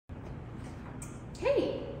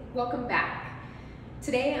Hey, welcome back.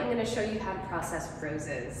 Today I'm going to show you how to process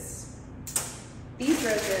roses. These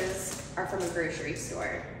roses are from a grocery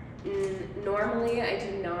store. Normally I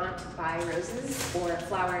do not buy roses or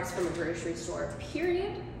flowers from a grocery store,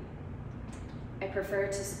 period. I prefer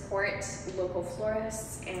to support local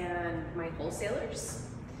florists and my wholesalers,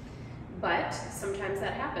 but sometimes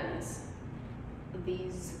that happens.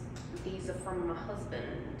 These are from my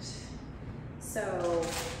husband. So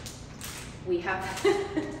we have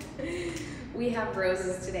we have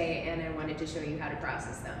roses today, and I wanted to show you how to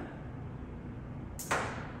process them.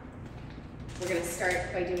 We're going to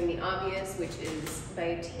start by doing the obvious, which is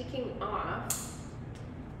by taking off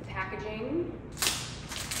the packaging.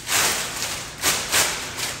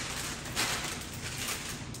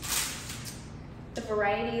 The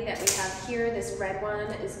variety that we have here, this red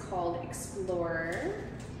one, is called Explorer.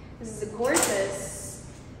 This is a gorgeous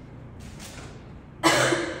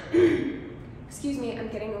excuse me, I'm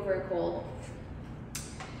getting over a cold.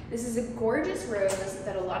 This is a gorgeous rose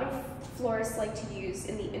that a lot of florists like to use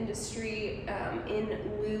in the industry in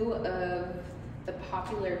lieu of the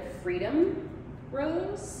popular Freedom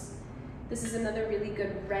rose. This is another really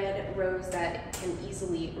good red rose that can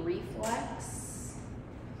easily reflex,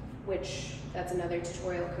 which that's another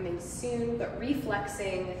tutorial coming soon. But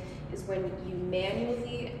reflexing is when you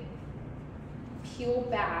manually peel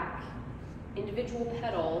back individual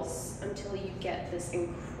petals until you get this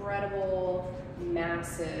incredible,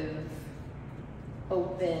 massive,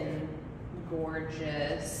 open,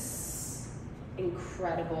 gorgeous,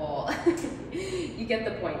 incredible. You get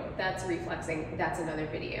the point. That's reflexing. That's another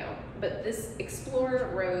video. But this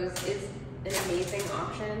Explorer rose is an amazing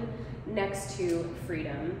option next to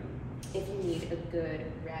Freedom if you need a good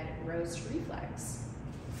red rose to reflex.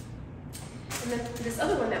 And then this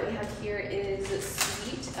other one that we have here is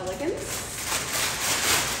Sweet Elegance.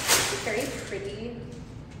 It's a very pretty,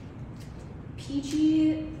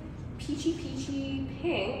 peachy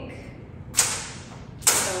pink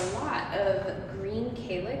with a lot of green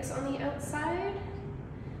calyx on the outside,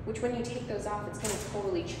 which when you take those off, it's going to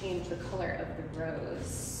totally change the color of the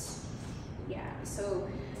rose. Yeah, so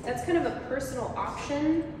that's kind of a personal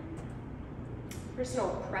option,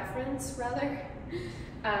 personal preference rather.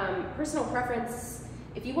 Personal preference,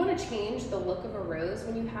 if you want to change the look of a rose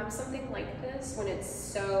when you have something like this, when it's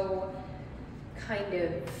so kind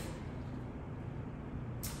of,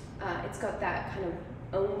 it's got that kind of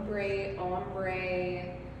ombre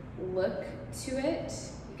look to it.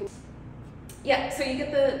 You can, yeah, so you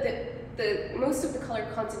get the most of the color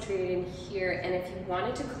concentrated in here, and if you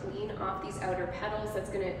wanted to clean off these outer petals, that's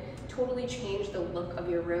going to totally change the look of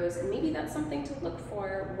your rose, and maybe that's something to look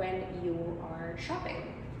for when you are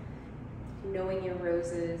shopping. Knowing your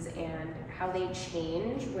roses and how they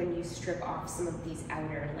change when you strip off some of these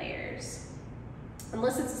outer layers.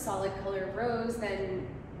 Unless it's a solid color rose, then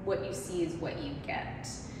what you see is what you get.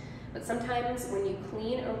 But sometimes when you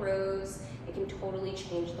clean a rose, it can totally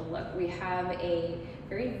change the look. We have a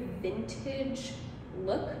very vintage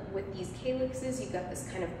look with these calyxes. You've got this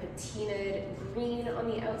kind of patinaed green on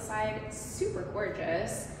the outside. It's super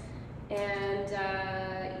gorgeous. And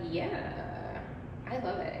yeah, I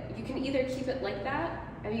love it. You can either keep it like that.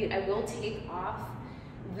 I mean, I will take off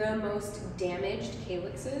the most damaged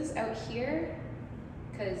calyxes out here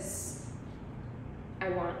because I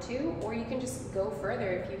want to, or you can just go further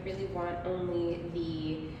if you really want only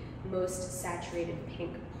the most saturated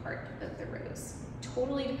pink part of the rose.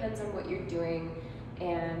 Totally depends on what you're doing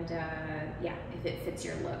and yeah, if it fits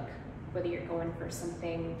your look, whether you're going for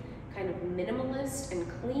something kind of minimalist and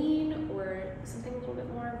clean or something a little bit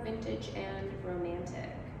more vintage and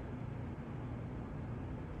romantic.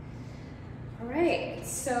 All right,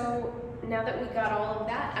 so now that we got all of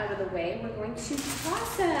that out of the way, we're going to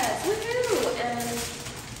process. Woohoo! And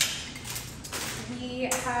we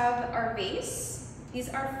have our vase. These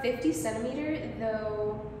are 50 centimeter,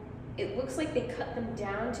 though it looks like they cut them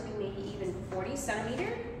down to be maybe even 40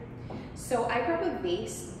 centimeter. So I grab a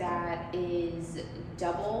vase that is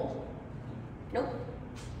double, nope,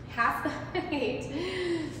 half the height,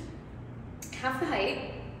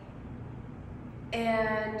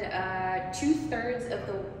 and 2/3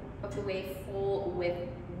 of the way full with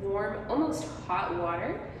warm, almost hot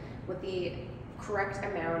water with the correct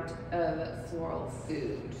amount of floral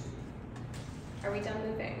food. Are we done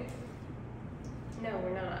moving? No,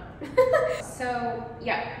 we're not. So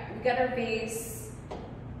yeah, we got our vase.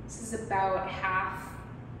 This is about half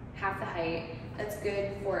the height. That's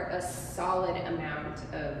good for a solid amount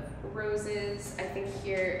of roses. I think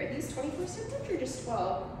here, are these 24 centimeters or just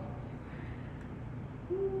 12?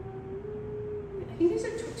 I think these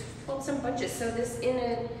are 12 some bunches. So this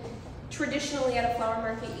in Traditionally at a flower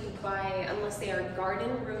market you buy, unless they are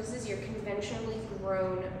garden roses, your conventionally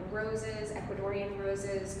grown roses, Ecuadorian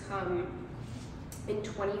roses, come in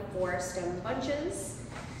 24 stem bunches.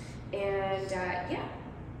 And yeah,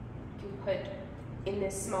 you can put in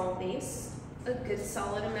this small vase a good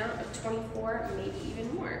solid amount of 24, maybe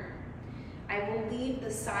even more. I will leave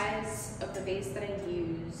the size of the vase that I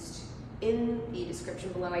used in the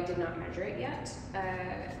description below. I did not measure it yet,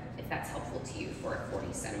 if that's helpful to you for a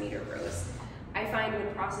 40 centimeter rose. I find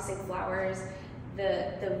when processing flowers,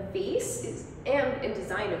 the vase is, and in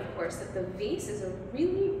design of course, that the vase is a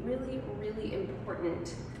really, really, really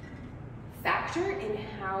important factor in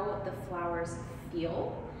how the flowers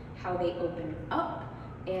feel, how they open up,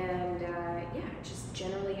 and yeah, just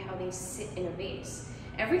generally how they sit in a vase.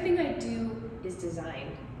 Everything I do is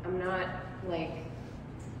designed. I'm not like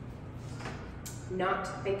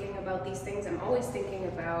not thinking about these things. I'm always thinking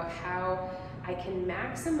about how I can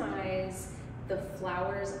maximize the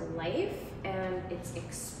flower's life and its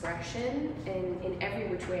expression in every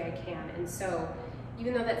which way I can. And so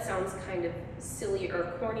even though that sounds kind of silly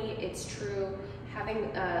or corny, it's true.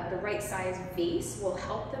 Having the right size vase will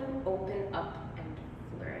help them open up and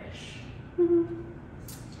flourish.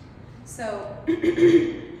 So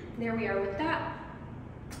there we are with that.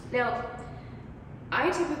 Now, I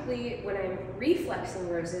typically, when I'm reflexing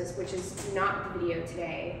roses, which is not the video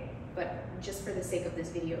today, but just for the sake of this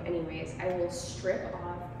video anyways, I will strip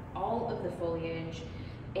off all of the foliage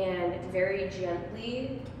and very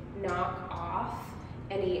gently knock off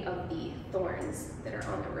any of the thorns that are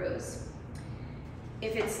on the rose.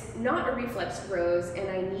 If it's not a reflex rose and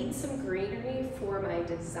I need some greenery for my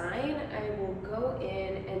design, I will go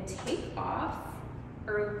in and take off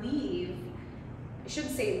or leave, I should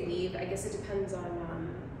say leave, I guess it depends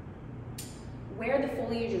on where the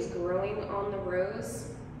foliage is growing on the rose.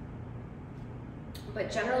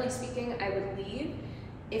 But generally speaking, I would leave,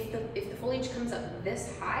 if the foliage comes up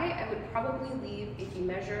this high, I would probably leave, if you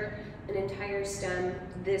measure an entire stem,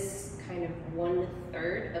 this kind of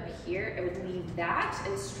 1/3 up here, I would leave that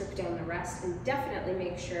and strip down the rest, and definitely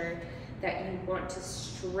make sure that you want to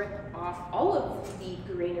strip off all of the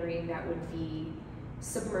greenery that would be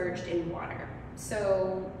submerged in water.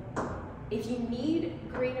 So if you need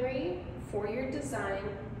greenery for your design,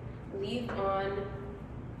 leave on,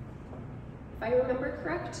 if I remember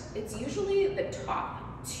correct, it's usually the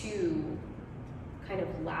top 2 kind of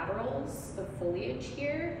laterals of foliage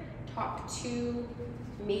here, top 2,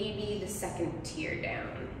 maybe the 2nd tier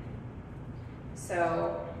down.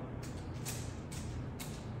 So,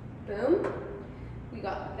 boom, we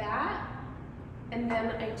got that, and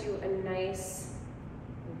then I do a nice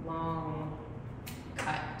long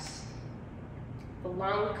cut. The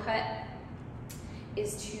long cut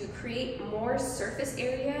is to create more surface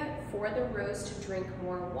area for the rose to drink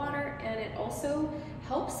more water, and it also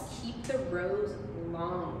helps keep the rose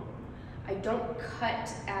long. I don't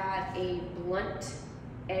cut at a blunt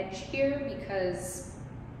edge here because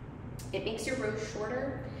it makes your rose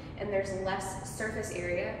shorter and there's less surface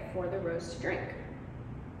area for the rose to drink.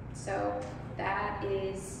 So that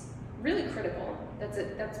is really critical.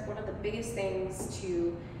 That's one of the biggest things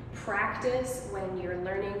to practice when you're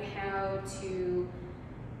learning how to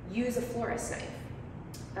use a florist knife.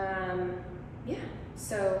 Yeah,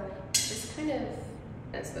 so just kind of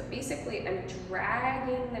this, but basically I'm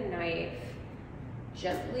dragging the knife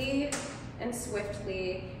gently and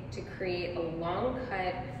swiftly to create a long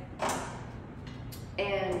cut,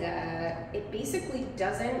 and it basically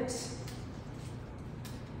doesn't,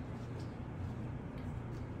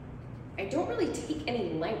 I don't really take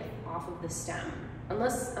any length off of the stem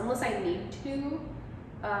unless I need to,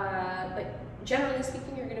 but generally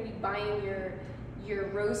speaking, you're going to be buying your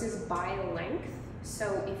roses by length. So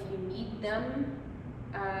if you need them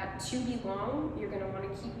to be long, you're going to want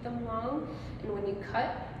to keep them long. And when you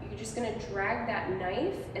cut, you're just going to drag that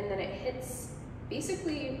knife, and then it hits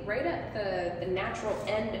basically right at the natural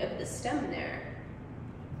end of the stem there.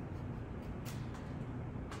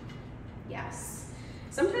 Yes.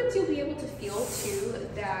 Sometimes you'll be able to feel too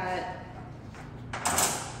that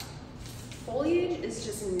foliage is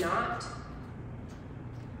just not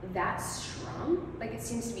that strong, like it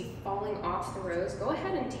seems to be falling off the rose. Go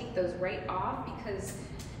ahead and take those right off, because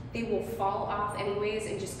they will fall off anyways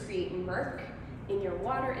and just create murk in your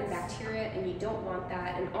water and bacteria, and you don't want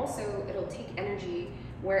that. And also it'll take energy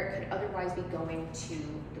where it could otherwise be going to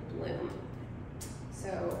the bloom.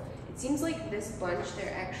 So it seems like this bunch,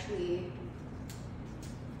 they're actually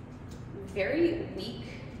very weak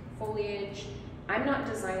foliage. I'm not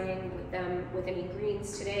designing with them with any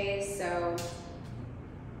greens today, so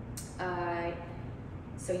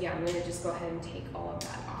yeah, I'm gonna just go ahead and take all of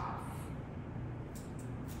that off.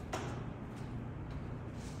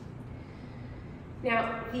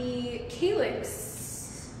 Now, the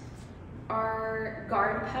calyx are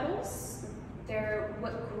guard petals. They're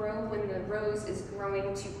what grow when the rose is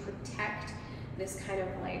growing to protect this kind of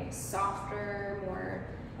like softer, more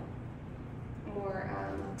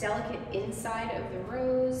delicate inside of the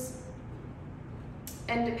rose.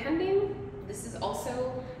 And depending, this is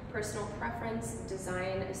also personal preference,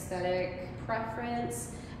 design, aesthetic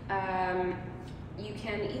preference. You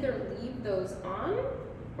can either leave those on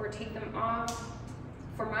or take them off.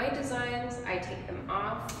 For my designs, I take them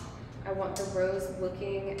off. I want the rose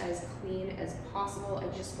looking as clean as possible.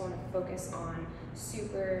 I just want to focus on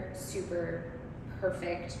super, super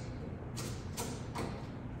perfect,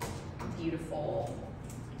 beautiful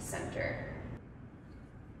center.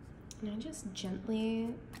 And I just gently,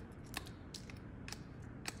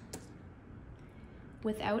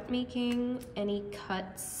 without making any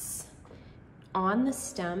cuts on the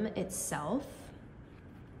stem itself,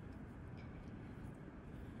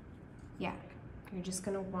 yeah, you're just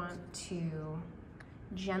gonna want to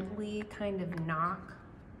gently kind of knock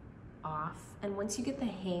off. And once you get the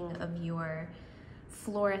hang of your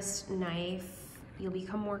florist knife, you'll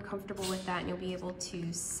become more comfortable with that and you'll be able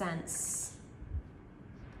to sense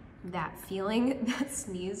that feeling. That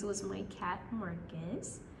sneeze was my cat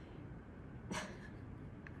Marcus.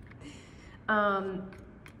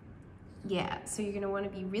 Yeah, so you're gonna wanna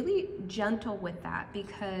be really gentle with that,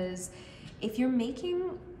 because if you're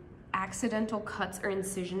making accidental cuts or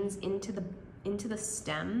incisions into the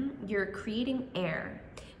stem, you're creating air,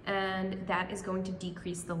 and that is going to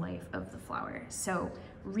decrease the life of the flower. So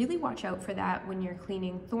really watch out for that when you're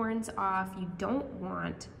cleaning thorns off. You don't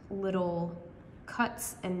want little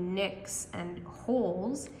cuts and nicks and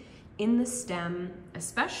holes in the stem,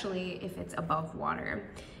 especially if it's above water.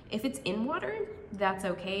 If it's in water, that's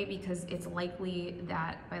okay, because it's likely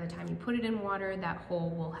that by the time you put it in water, that hole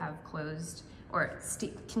will have closed or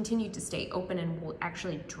continue to stay open and will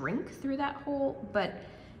actually drink through that hole. But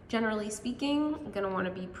generally speaking, you're gonna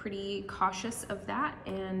wanna be pretty cautious of that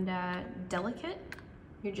and delicate.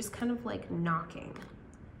 You're just kind of like knocking.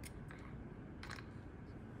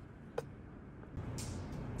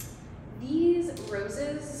 These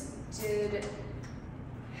roses did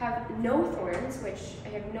have no thorns, which I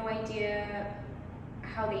have no idea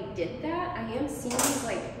how they did that. I am seeing these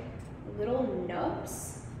like little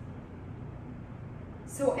nubs.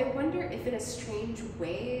 So I wonder if in a strange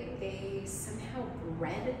way they somehow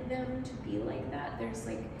bred them to be like that. There's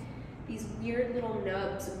like these weird little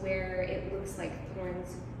nubs where it looks like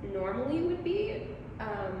thorns normally would be.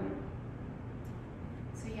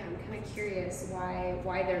 So yeah, I'm kind of curious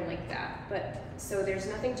why they're like that. But so there's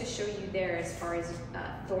nothing to show you there as far as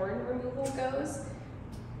thorn removal goes.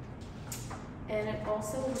 And it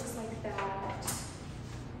also looks like that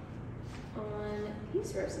on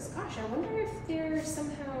these roses. Gosh, I wonder if they're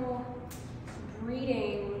somehow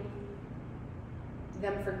breeding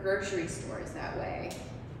them for grocery stores that way.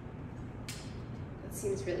 That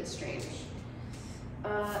seems really strange.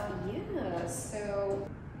 Yeah, so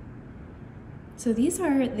these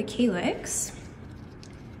are the calyx.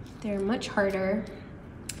 They're much harder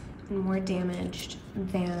and more damaged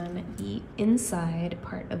than the inside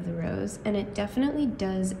part of the rose, and it definitely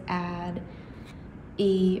does add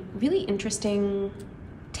a really interesting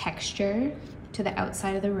texture to the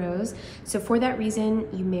outside of the rose. So for that reason,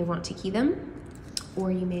 you may want to key them,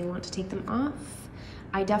 or you may want to take them off.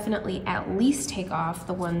 I definitely at least take off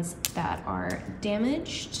the ones that are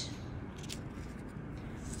damaged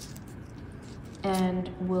and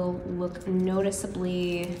will look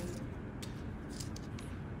noticeably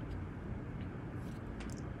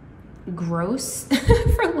gross,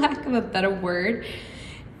 for lack of a better word,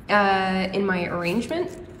 in my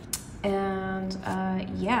arrangement. And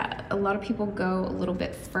yeah, a lot of people go a little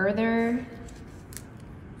bit further.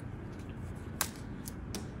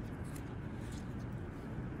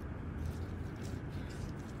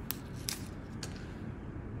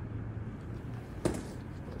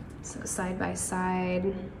 So side by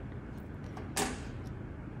side,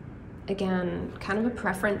 again, kind of a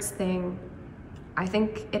preference thing. I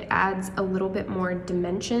think it adds a little bit more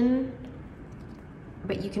dimension,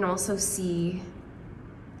 but you can also see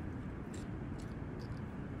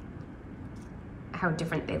how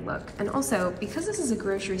different they look. And also, because this is a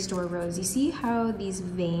grocery store rose, you see how these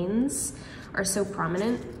veins are so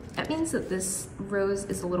prominent? That means that this rose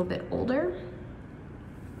is a little bit older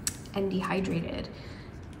and dehydrated.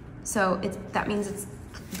 So that means it's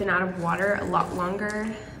been out of water a lot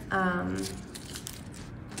longer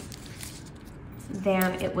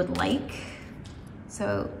than it would like.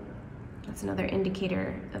 So that's another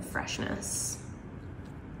indicator of freshness.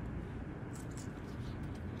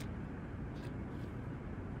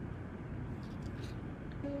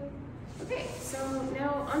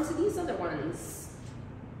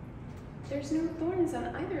 there's no thorns on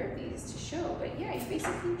either of these to show, but yeah, you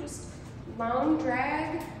basically just long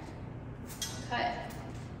drag, cut.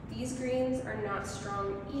 These greens are not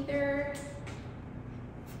strong either,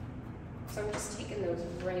 so I'm just taking those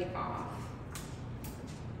right off.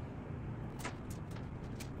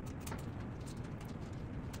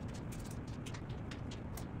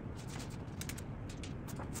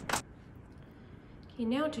 Okay,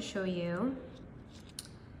 now to show you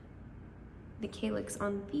the calyx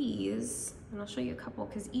on these, and I'll show you a couple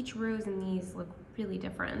because each rose in these look really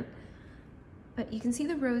different. But you can see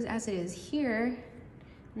the rose as it is here,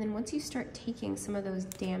 and then once you start taking some of those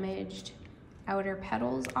damaged outer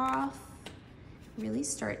petals off, it really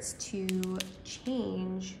starts to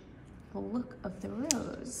change the look of the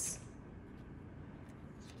rose.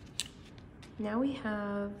 Now we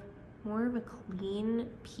have more of a clean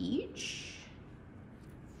peach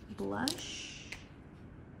blush.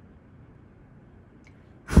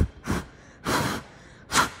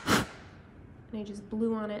 And I just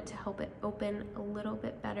blew on it to help it open a little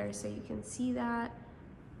bit better so you can see that.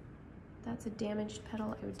 That's a damaged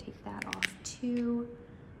petal, I would take that off too.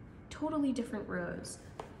 Totally different rose.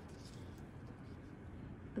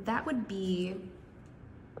 But that would be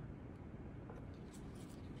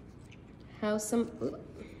how some,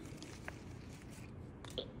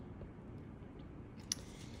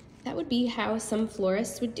 that would be how some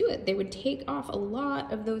florists would do it. They would take off a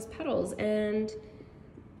lot of those petals, and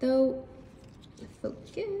though,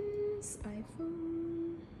 focus,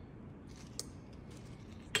 iPhone.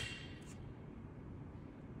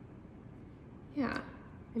 Yeah,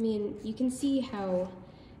 I mean, you can see how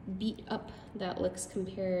beat up that looks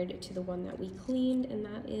compared to the one that we cleaned, and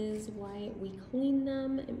that is why we clean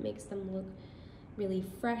them. It makes them look really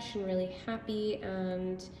fresh and really happy,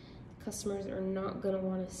 and customers are not gonna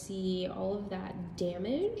wanna see all of that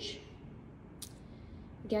damage.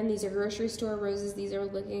 Again, these are grocery store roses. These are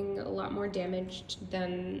looking a lot more damaged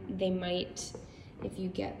than they might if you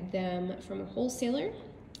get them from a wholesaler,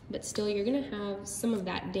 but still you're gonna have some of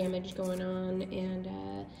that damage going on, and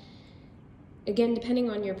again, depending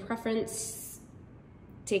on your preference,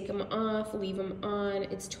 take them off, leave them on.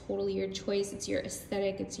 It's totally your choice. It's your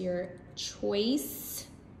aesthetic, it's your choice.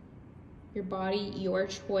 Your body, your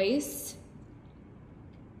choice.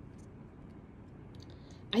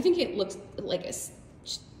 I think it looks like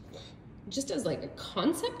just as like a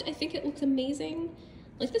concept, I think it looks amazing.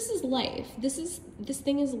 Like, this is life. This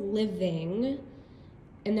thing is living,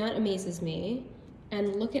 and that amazes me.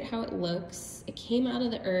 And look at how it looks. It came out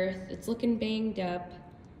of the earth. It's looking banged up,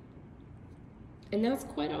 and that's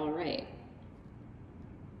quite all right.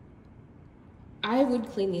 I would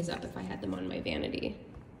clean these up if I had them on my vanity.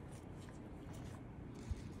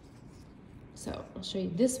 So I'll show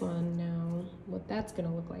you this one now, what that's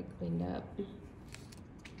gonna look like cleaned up.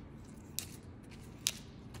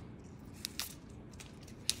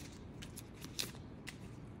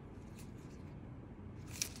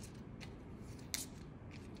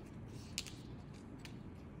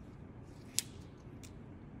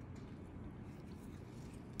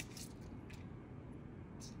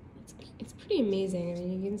 It's pretty amazing. I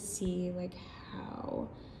mean, you can see like how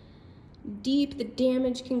deep the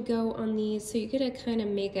damage can go on these, so you gotta kind of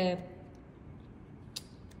make a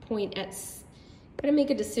point at, gotta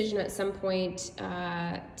make a decision at some point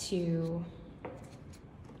to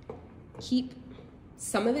keep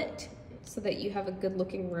some of it so that you have a good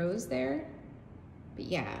looking rose there. But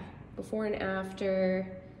yeah, before and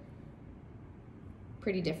after,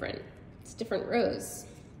 pretty different. It's a different rose.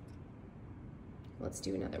 Let's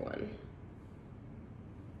do another one.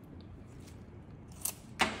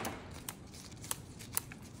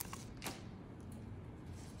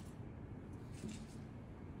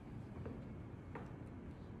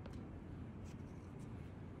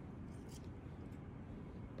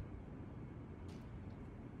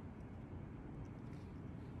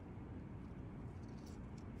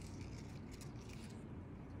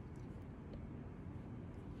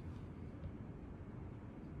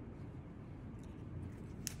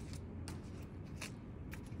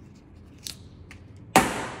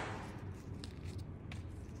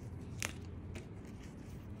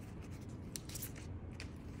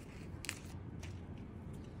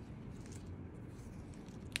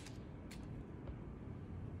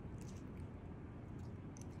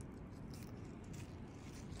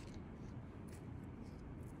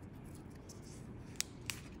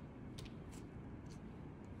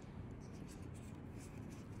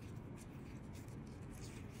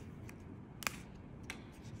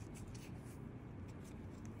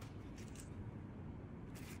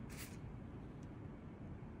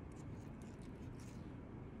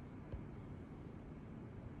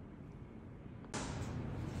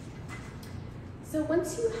 So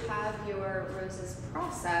once you have your roses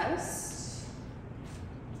processed,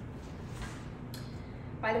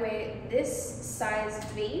 by the way, this size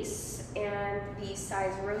vase and the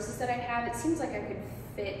size roses that I have, it seems like I could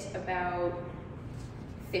fit about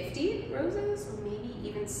 50 roses, or maybe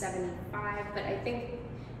even 75, but I think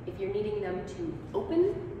if you're needing them to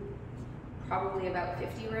open, probably about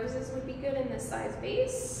 50 roses would be good in this size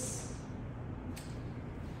vase.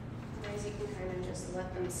 Otherwise you can kind of just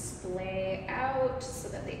let them splay out so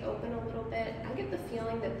that they open a little bit. I get the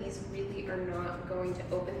feeling that these really are not going to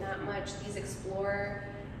open that much. These Explorer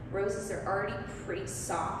roses are already pretty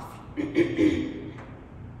soft and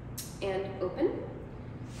open.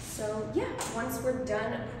 So yeah, once we're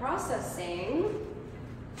done processing,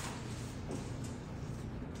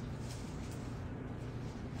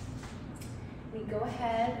 we go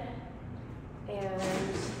ahead and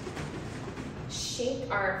shake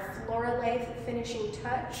our Floralife finishing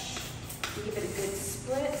touch. We give it a good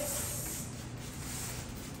split.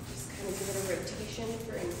 Just kind of give it a rotation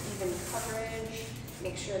for an even coverage.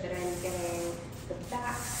 Make sure that I'm getting the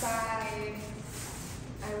back side.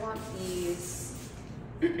 I want these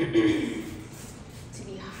to be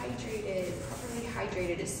hydrated, properly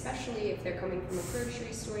hydrated, especially if they're coming from a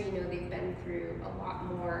grocery store. You know they've been through a lot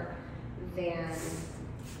more than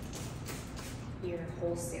your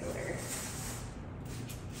wholesaler.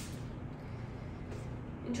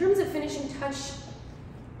 In terms of finishing touch,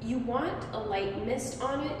 you want a light mist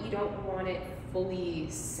on it. You don't want it fully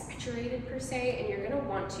saturated per se, and you're gonna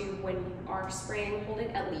want to, when you are spraying, hold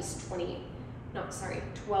it at least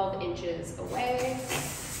 12 inches away,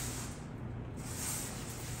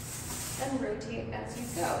 and rotate as you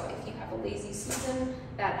go. If you have a lazy Susan,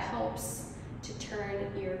 that helps to turn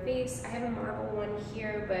your vase. I have a marble one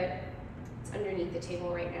here, but it's underneath the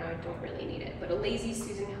table right now. I don't really need it, but a lazy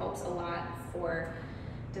Susan helps a lot for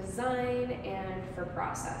design and for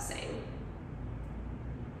processing.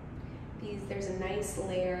 There's a nice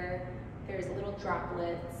layer, there's little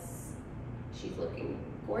droplets. She's looking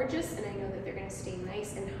gorgeous, and I know that they're gonna stay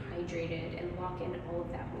nice and hydrated and lock in all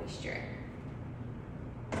of that moisture.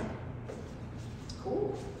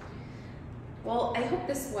 Cool. Well, I hope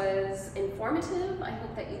this was informative. I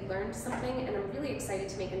hope that you learned something, and I'm really excited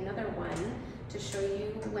to make another one to show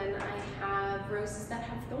you when I have roses that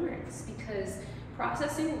have thorns, because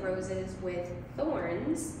processing roses with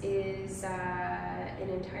thorns is an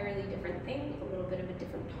entirely different thing, a little bit of a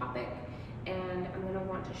different topic, and I'm going to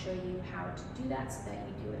want to show you how to do that so that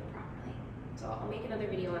you do it properly. So I'll make another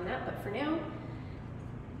video on that, but for now,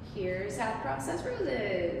 here's how to process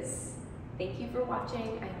roses. Thank you for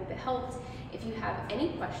watching. I hope it helped. If you have any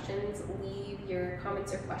questions, leave your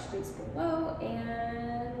comments or questions below,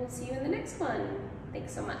 and we'll see you in the next one.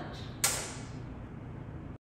 Thanks so much.